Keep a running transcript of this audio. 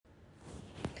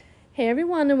Hey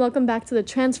everyone, and welcome back to the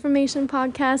Transformation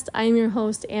Podcast. I am your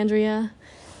host, Andrea.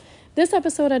 This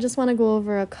episode, I just want to go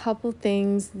over a couple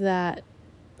things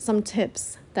some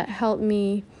tips that help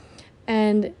me.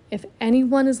 And if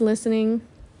anyone is listening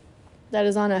that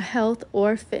is on a health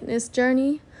or fitness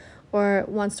journey, or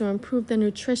wants to improve their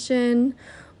nutrition,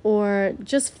 or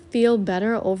just feel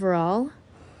better overall,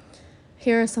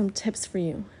 here are some tips for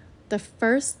you. The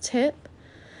first tip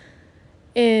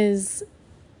is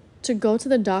to go to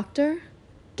the doctor,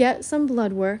 get some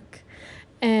blood work,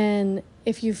 and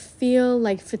if you feel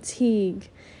like fatigue,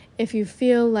 go to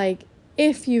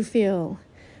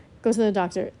the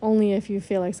doctor only if you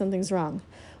feel like something's wrong.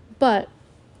 But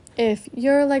if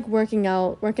you're like working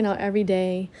out every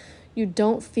day, you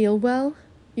don't feel well,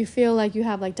 you feel like you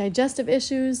have like digestive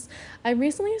issues. I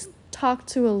recently talked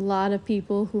to a lot of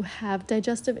people who have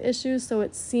digestive issues, so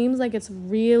it seems like it's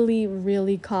really,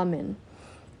 really common.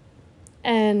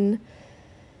 And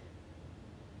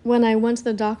when I went to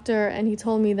the doctor and he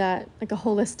told me that, like a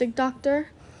holistic doctor,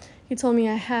 he told me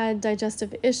I had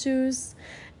digestive issues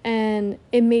and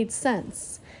it made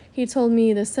sense. He told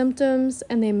me the symptoms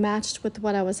and they matched with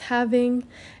what I was having.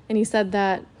 And he said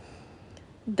that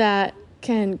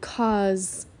can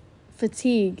cause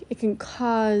fatigue. It can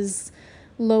cause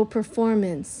low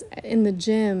performance in the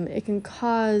gym. It can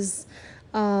cause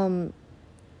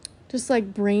just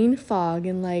like brain fog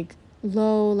and like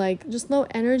low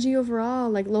energy overall,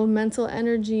 like low mental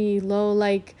energy, low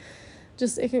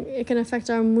it can affect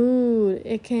our mood.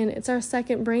 It's our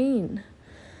second brain.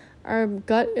 Our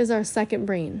gut is our second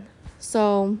brain.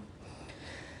 So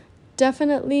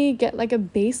definitely get like a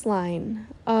baseline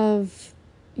of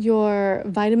your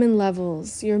vitamin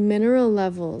levels, your mineral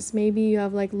levels. Maybe you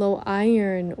have like low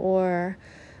iron, or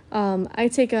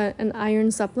I take an iron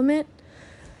supplement.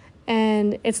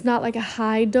 And it's not like a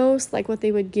high dose like what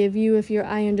they would give you if you're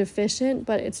iron deficient,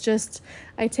 but it's just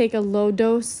I take a low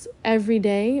dose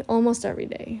almost every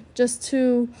day, just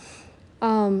to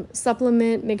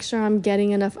supplement, make sure I'm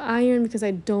getting enough iron because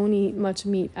I don't eat much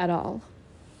meat at all.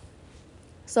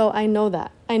 So I know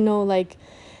like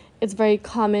it's very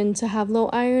common to have low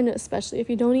iron, especially if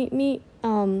you don't eat meat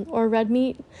or red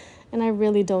meat, and I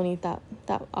really don't eat that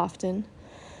often.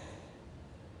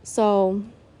 So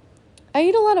I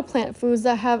eat a lot of plant foods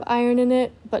that have iron in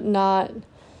it, but not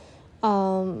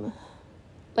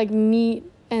like meat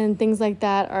and things like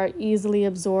that are easily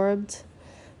absorbed.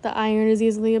 The iron is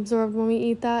easily absorbed when we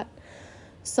eat that.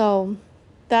 So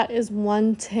that is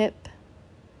one tip.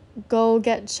 Go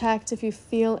get checked if you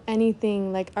feel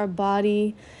anything. Like, our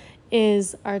body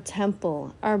is our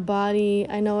temple. Our body,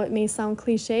 I know it may sound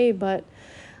cliche, but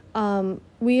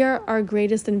we are our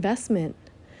greatest investment.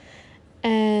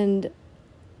 And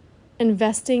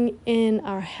investing in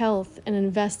our health and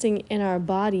investing in our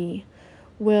body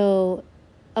will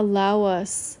allow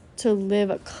us to live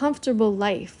a comfortable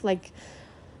life, like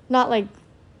not like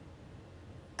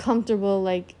comfortable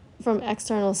like from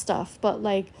external stuff, but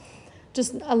like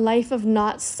just a life of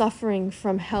not suffering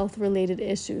from health related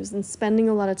issues and spending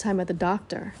a lot of time at the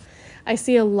doctor. I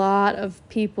see a lot of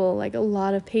people, like a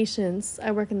lot of patients.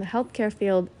 I work in the healthcare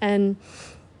field, and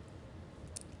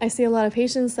I see a lot of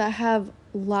patients that have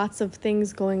lots of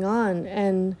things going on,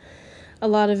 and a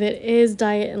lot of it is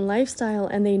diet and lifestyle,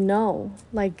 and they know,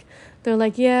 like, they're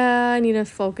like, yeah, I need to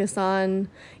focus on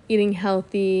eating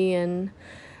healthy, and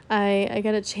I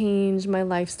gotta change my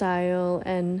lifestyle.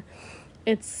 And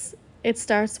it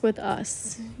starts with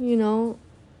us,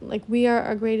 like, we are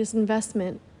our greatest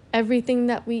investment. Everything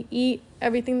that we eat,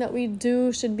 everything that we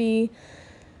do should be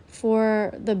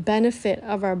for the benefit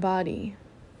of our body.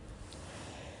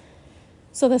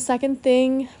 So the second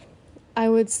thing I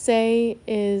would say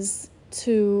is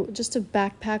to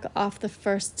backpack off the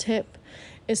first tip,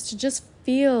 is to just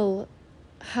feel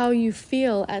how you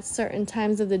feel at certain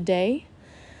times of the day.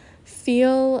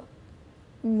 Feel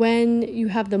when you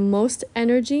have the most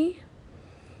energy.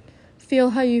 Feel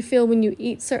how you feel when you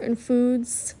eat certain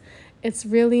foods. It's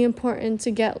really important to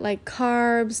get like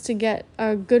carbs, to get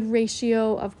a good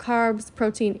ratio of carbs,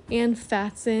 protein, and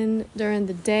fats in during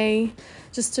the day,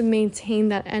 just to maintain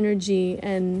that energy.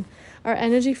 And our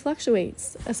energy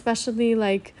fluctuates, especially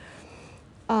like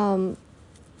the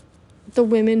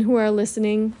women who are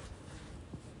listening.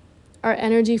 Our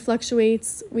energy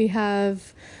fluctuates. We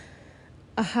have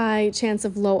a high chance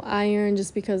of low iron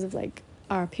just because of like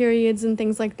our periods and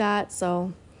things like that.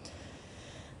 So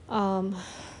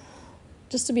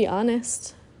just to be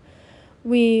honest,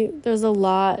 there's a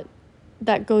lot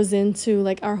that goes into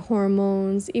like our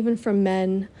hormones, even for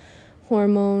men.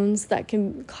 hormones that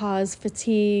can cause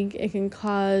fatigue. It can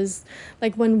cause,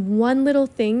 like, when one little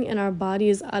thing in our body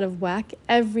is out of whack,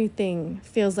 everything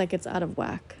feels like it's out of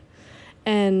whack.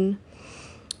 And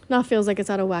not feels like it's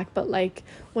out of whack, but like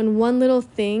when one little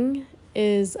thing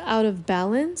is out of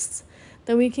balance,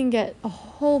 then we can get a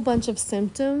whole bunch of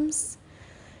symptoms,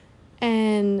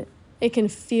 and it can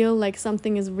feel like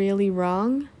something is really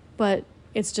wrong, but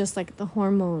it's just like the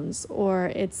hormones, or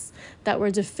it's that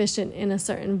we're deficient in a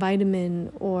certain vitamin,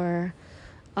 or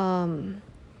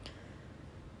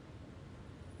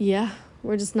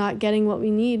we're just not getting what we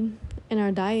need in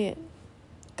our diet.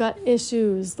 Gut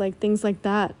issues, like things like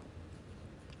that.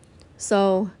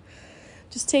 So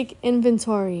just take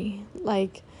inventory,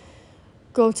 like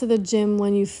go to the gym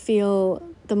when you feel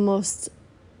the most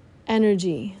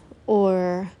energy,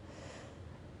 or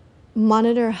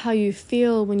monitor how you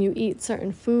feel when you eat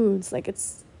certain foods. Like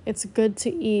it's good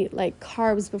to eat like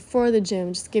carbs before the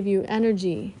gym, just give you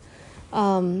energy.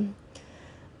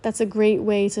 That's a great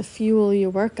way to fuel your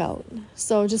workout.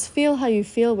 So just feel how you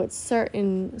feel with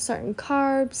certain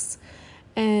carbs,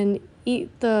 and eat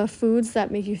the foods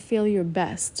that make you feel your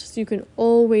best, so you can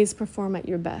always perform at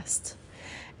your best.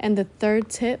 And the third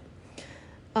tip,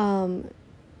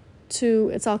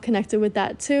 it's all connected with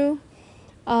that too,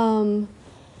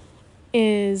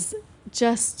 is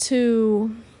just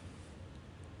to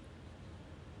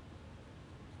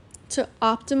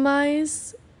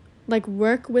optimize, like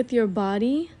work with your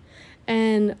body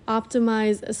and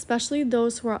optimize, especially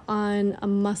those who are on a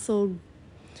muscle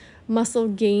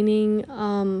gaining,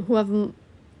 who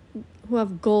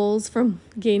have goals from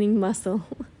gaining muscle.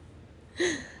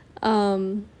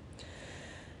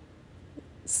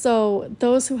 So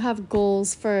those who have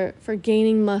goals for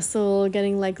gaining muscle,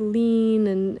 getting like lean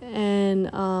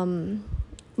and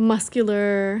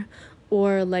muscular,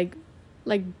 or like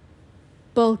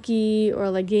bulky, or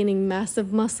like gaining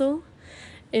massive muscle,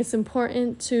 it's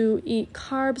important to eat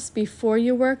carbs before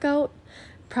your workout,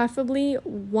 preferably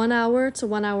 1 hour to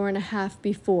 1 hour and a half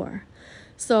before.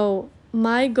 So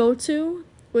my go-to,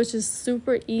 which is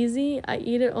super easy, I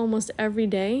eat it almost every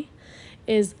day,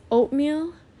 is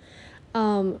oatmeal.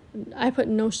 I put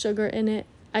no sugar in it.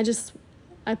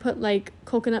 I put like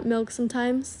coconut milk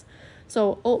sometimes.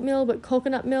 So oatmeal with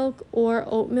coconut milk or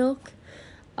oat milk.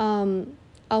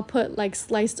 I'll put like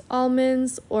sliced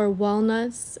almonds or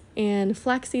walnuts and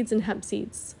flax seeds and hemp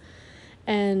seeds.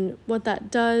 And what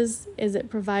that does is it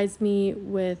provides me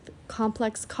with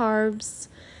complex carbs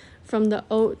from the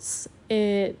oats.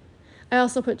 I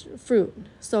also put fruit,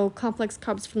 so complex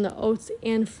carbs from the oats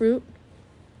and fruit.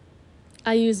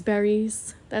 I use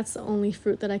berries. That's the only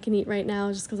fruit that I can eat right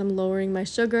now, just because I'm lowering my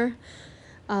sugar,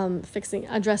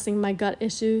 addressing my gut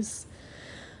issues.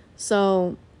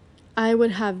 So I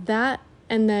would have that.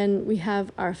 And then we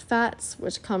have our fats,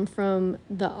 which come from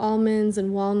the almonds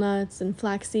and walnuts and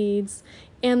flax seeds,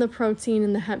 and the protein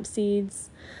in the hemp seeds.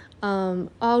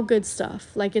 All good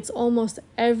stuff. Like it's almost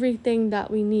everything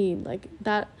that we need. Like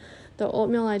that, the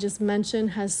oatmeal I just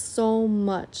mentioned has so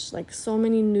much, like so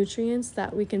many nutrients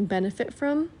that we can benefit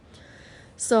from.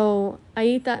 So I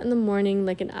eat that in the morning,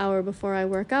 like an hour before I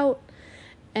work out.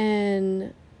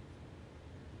 And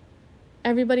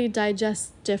everybody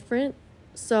digests different.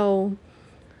 So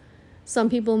some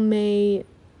people may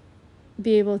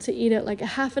be able to eat it like a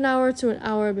half an hour to an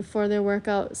hour before their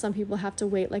workout. Some people have to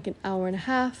wait like an hour and a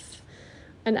half,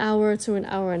 an hour to an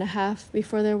hour and a half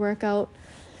before their workout.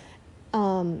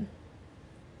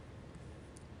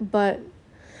 But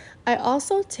I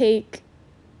also take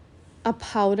a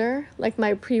powder, like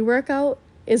my pre-workout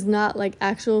is not like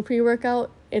actual pre-workout.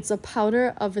 It's a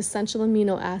powder of essential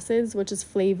amino acids, which is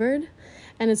flavored,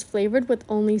 and it's flavored with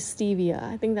only stevia.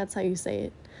 I think that's how you say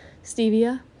it.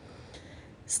 Stevia.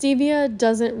 Stevia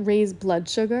doesn't raise blood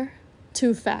sugar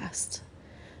too fast.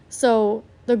 So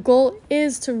the goal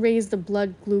is to raise the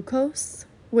blood glucose,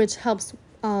 which helps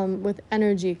with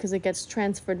energy, because it gets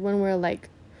transferred when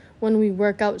we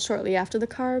work out shortly after the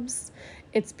carbs.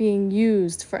 It's being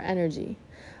used for energy.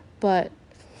 But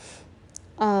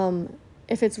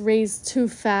if it's raised too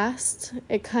fast,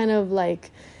 it kind of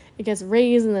like it gets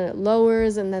raised and then it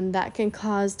lowers, and then that can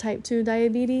cause type 2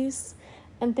 diabetes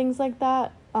and things like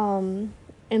that,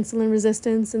 insulin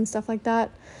resistance and stuff like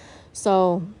that.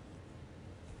 So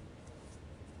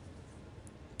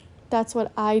that's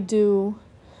what I do.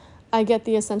 I get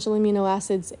the essential amino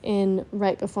acids in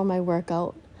right before my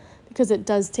workout, because it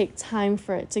does take time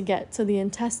for it to get to the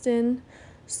intestine.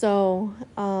 So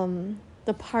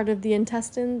the part of the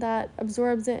intestine that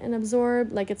absorbs it and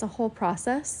it's a whole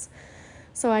process.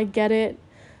 So I get it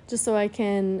just so I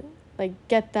can like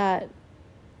get the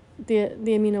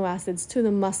amino acids to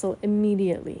the muscle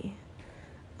immediately.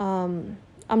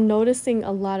 I'm noticing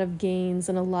a lot of gains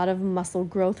and a lot of muscle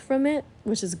growth from it,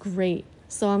 which is great.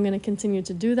 So I'm going to continue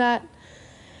to do that.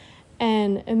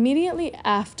 And immediately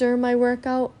after my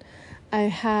workout, I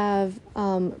have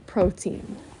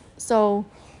protein. So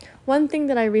one thing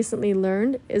that I recently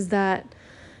learned is that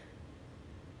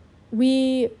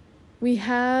we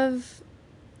have,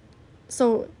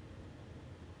 so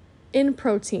in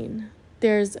protein,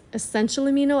 there's essential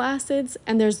amino acids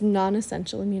and there's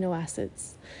non-essential amino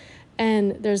acids.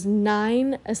 And there's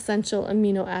 9 essential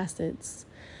amino acids,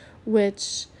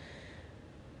 which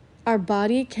our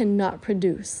body cannot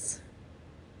produce.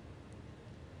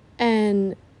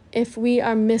 And if we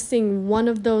are missing one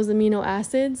of those amino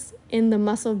acids in the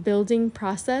muscle building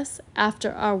process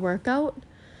after our workout,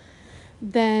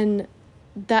 then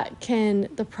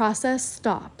the process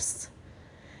stops.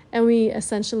 And we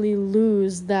essentially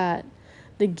lose the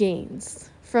gains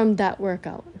from that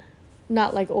workout.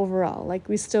 Not like overall, like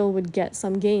we still would get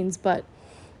some gains, but,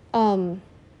 or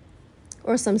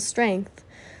some strength,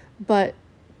 but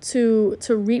to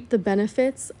reap the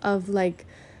benefits of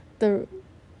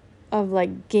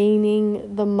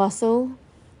gaining the muscle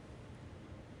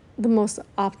the most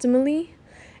optimally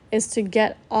is to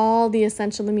get all the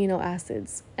essential amino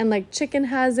acids. And like chicken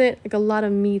has it, like a lot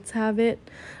of meats have it,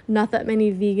 not that many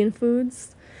vegan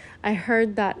foods. I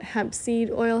heard that hemp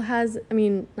seeds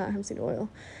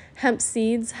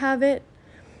have it.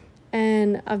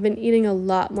 And I've been eating a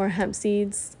lot more hemp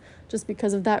seeds just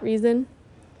because of that reason.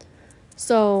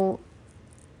 So,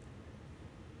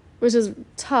 which is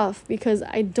tough because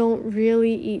I don't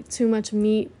really eat too much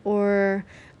meat, or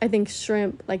I think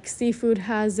shrimp, like seafood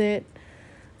has it.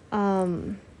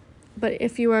 But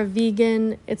if you are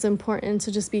vegan, it's important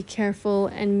to just be careful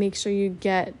and make sure you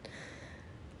get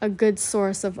a good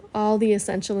source of all the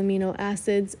essential amino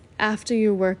acids after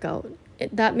your workout.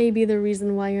 That may be the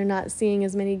reason why you're not seeing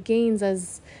as many gains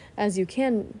as you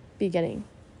can be getting.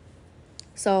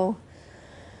 So,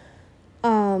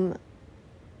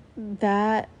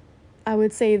 that, I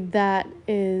would say that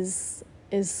is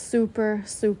super,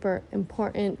 super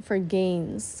important for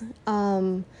gains.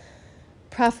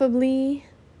 Preferably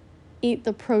eat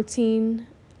the protein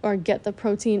or get the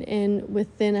protein in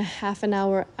within a half an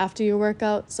hour after your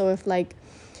workout. So if like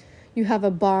you have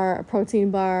a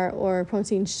protein bar or a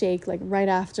protein shake, like right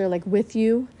after, like with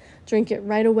you, drink it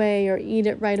right away or eat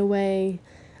it right away.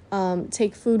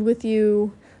 Take food with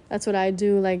you. That's what I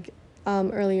do. Like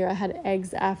earlier I had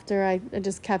eggs after. I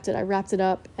just kept it. I wrapped it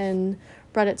up and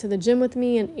brought it to the gym with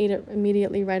me and ate it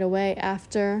immediately right away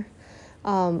after.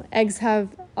 Eggs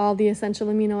have all the essential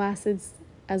amino acids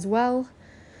as well.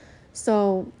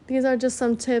 So these are just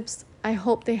some tips. I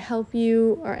hope they help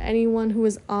you or anyone who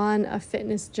is on a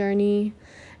fitness journey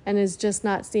and is just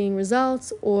not seeing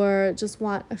results or just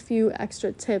want a few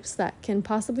extra tips that can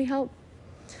possibly help.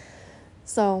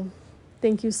 So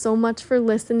thank you so much for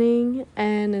listening,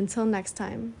 and until next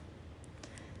time.